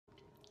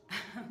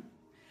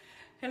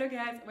Hello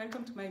guys,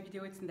 welcome to my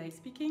video. It's Ndeye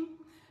speaking.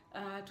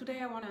 Today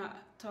I want to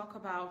talk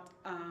about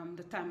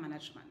the time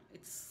management.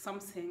 It's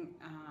something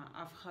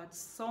I've heard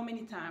so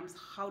many times.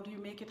 How do you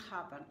make it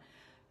happen?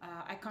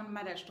 I can't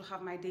manage to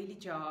have my daily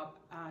job,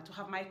 to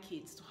have my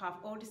kids, to have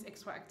all these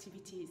extra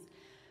activities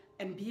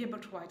and be able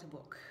to write a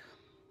book.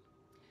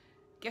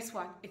 Guess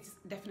what? It's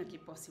definitely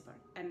possible.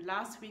 And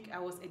last week I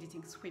was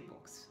editing 3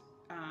 books.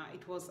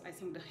 It was, I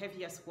think, the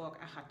heaviest work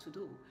I had to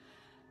do.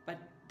 But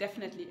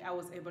definitely I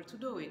was able to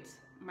do it.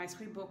 My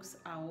 3 books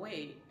are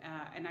away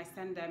and I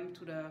send them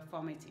to the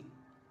formatting.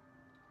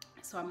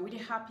 So I'm really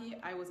happy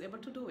I was able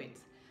to do it.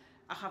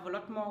 I have a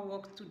lot more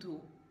work to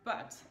do,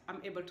 but I'm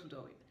able to do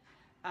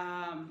it.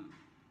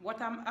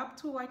 What I'm up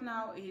to right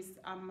now is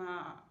I'm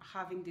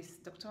having this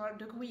doctoral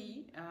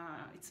degree.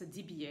 It's a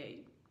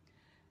DBA.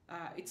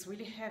 It's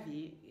really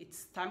heavy,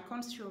 it's time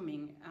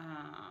consuming,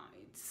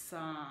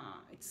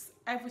 it's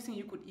everything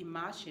you could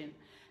imagine,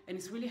 and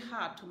it's really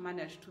hard to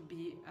manage to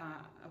be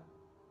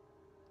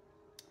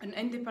an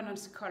independent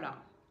scholar.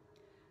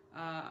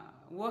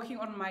 Working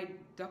on my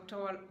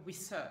doctoral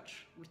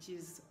research, which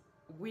is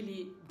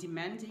really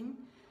demanding.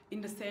 In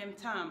the same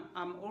time,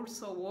 I'm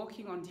also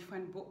working on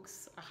different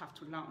books I have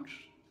to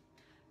launch.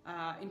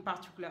 In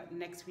particular,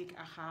 next week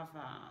I have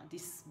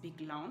this big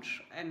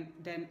launch, and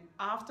then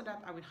after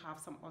that I will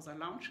have some other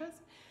launches,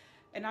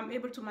 and I'm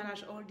able to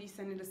manage all this,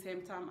 and in the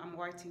same time I'm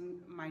writing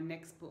my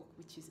next book,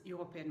 which is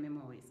European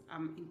Memories.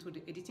 I'm into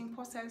the editing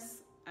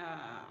process.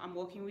 I'm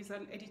working with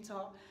an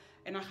editor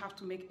and I have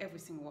to make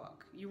everything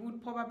work. You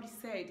would probably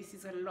say this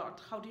is a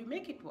lot. How do you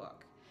make it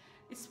work?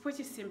 It's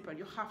pretty simple.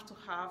 You have to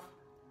have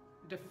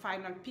the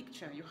final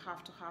picture. You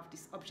have to have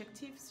these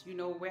objectives, you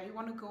know where you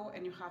want to go,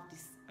 and you have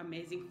this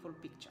amazing full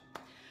picture.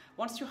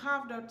 Once you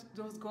have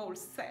those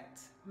goals set,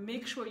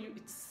 make sure you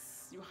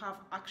have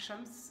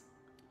actions,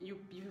 you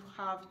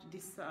have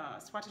this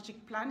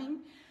strategic planning.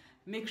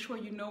 Make sure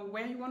you know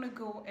where you want to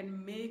go,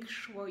 and make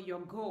sure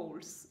your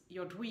goals,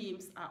 your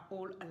dreams are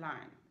all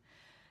aligned.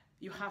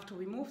 You have to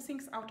remove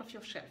things out of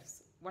your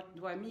shelves. What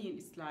do I mean?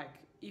 It's like,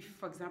 if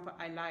for example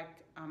I like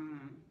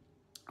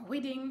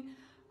reading,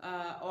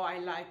 or I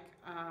like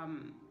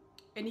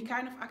any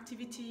kind of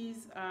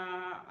activities,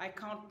 I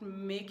can't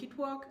make it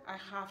work. I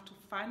have to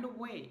find a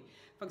way.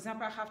 For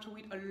example, I have to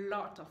read a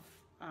lot of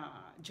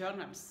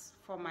journals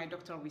for my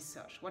doctoral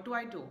research. What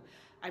do?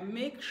 I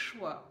make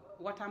sure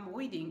what I'm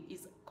reading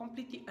is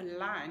completely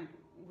aligned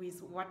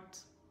with what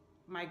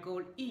my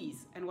goal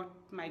is and what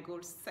my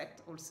goal set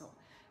also.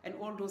 And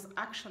all those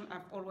actions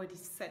I've already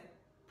set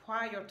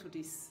prior to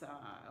this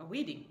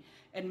reading,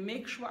 and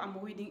make sure I'm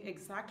reading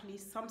exactly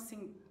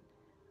something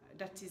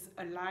that is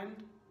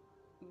aligned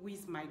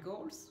with my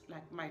goals,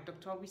 like my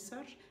doctoral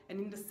research,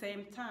 and in the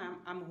same time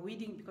I'm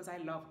reading because I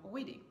love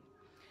reading.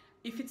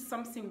 If it's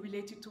something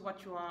related to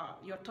what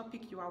your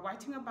topic you are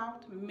writing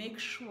about, make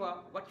sure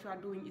what you are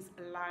doing is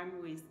aligned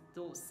with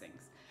those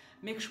things.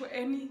 Make sure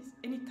any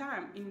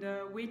time in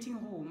the waiting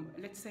room,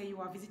 let's say you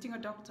are visiting a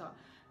doctor,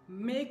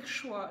 make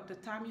sure the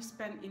time you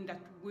spend in that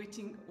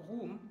waiting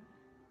room,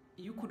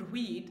 you could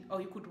read,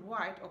 or you could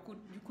write, or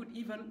you could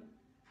even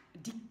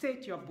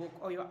dictate your book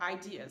or your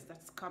ideas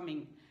that's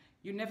coming.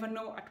 You never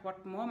know at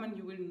what moment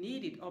you will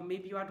need it, or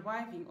maybe you are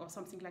driving or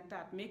something like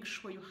that. Make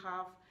sure you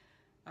have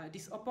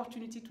this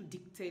opportunity to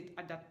dictate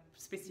at that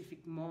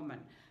specific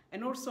moment.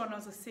 And also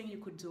another thing you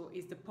could do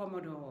is the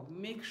Pomodoro.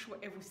 Make sure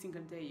every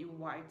single day you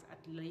write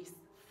at least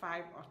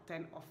 5 or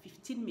 10 or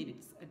 15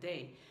 minutes a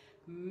day.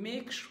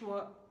 Make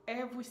sure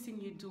everything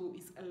you do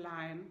is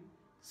aligned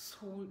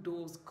through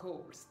those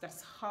goals.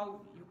 That's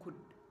how you could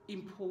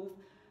improve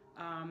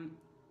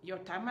your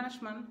time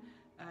management.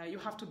 You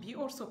have to be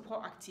also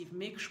proactive.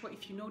 Make sure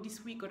if you know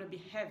this week gonna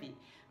be heavy,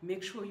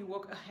 make sure you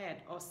work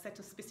ahead or set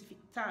a specific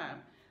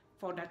time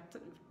for that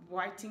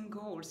writing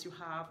goals you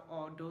have,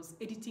 or those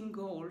editing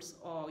goals,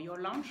 or your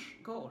launch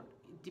goal.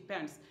 It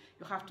depends.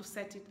 You have to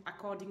set it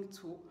according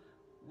to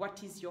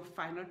what is your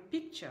final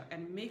picture,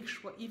 and make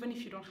sure, even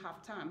if you don't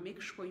have time,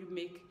 make sure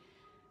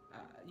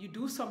you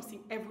do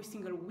something every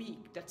single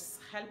week that's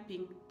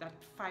helping that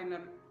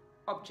final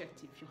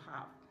objective you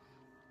have.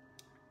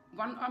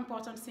 One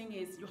important thing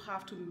is you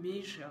have to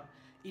measure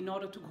in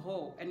order to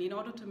grow, and in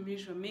order to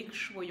measure, make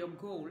sure your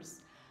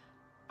goals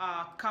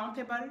are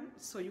countable,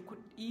 so you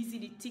could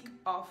easily tick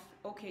off,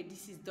 okay,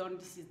 this is done,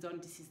 this is done,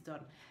 this is done.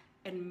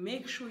 And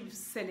make sure you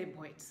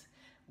celebrate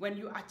when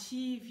you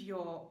achieve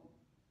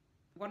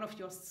one of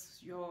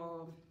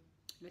your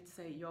let's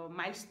say your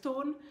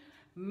milestone.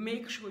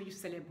 Make sure you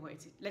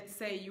celebrate it. Let's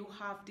say you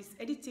have this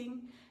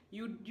editing,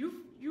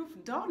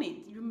 you've done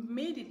it, you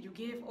made it, you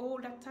gave all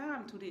that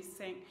time to this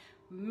thing.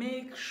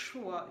 Make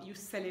sure you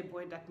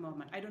celebrate that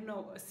moment. I don't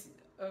know,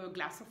 a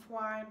glass of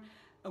wine,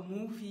 a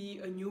movie,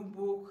 a new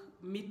book,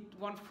 meet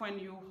one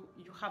friend you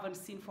haven't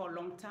seen for a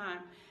long time.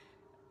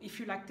 If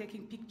you like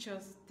taking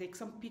pictures, take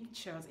some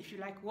pictures. If you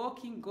like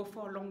walking, go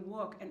for a long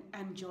walk and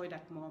enjoy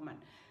that moment.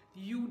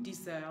 You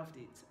deserved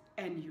it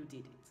and you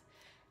did it.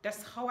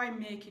 That's how I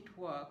make it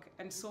work,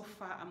 and so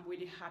far I'm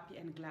really happy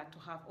and glad to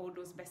have all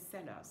those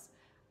bestsellers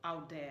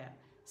out there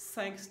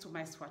thanks to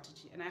my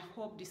strategy. And I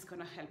hope this is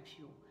going to help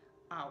you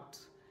out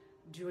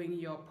during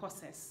your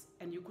process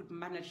and you could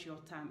manage your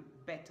time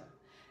better.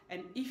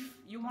 And if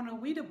you want to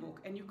read a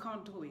book and you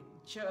can't do it,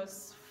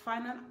 just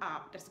find an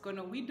app that's going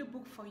to read the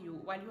book for you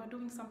while you are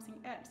doing something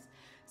else.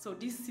 So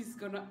this is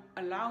going to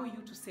allow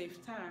you to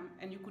save time,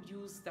 and you could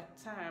use that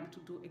time to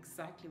do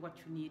exactly what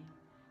you need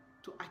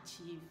to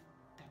achieve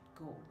that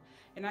goal.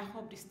 And I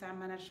hope these time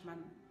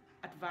management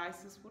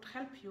advices would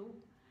help you.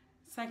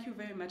 Thank you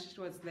very much. It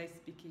was Ndeye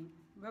speaking.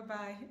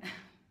 Bye-bye.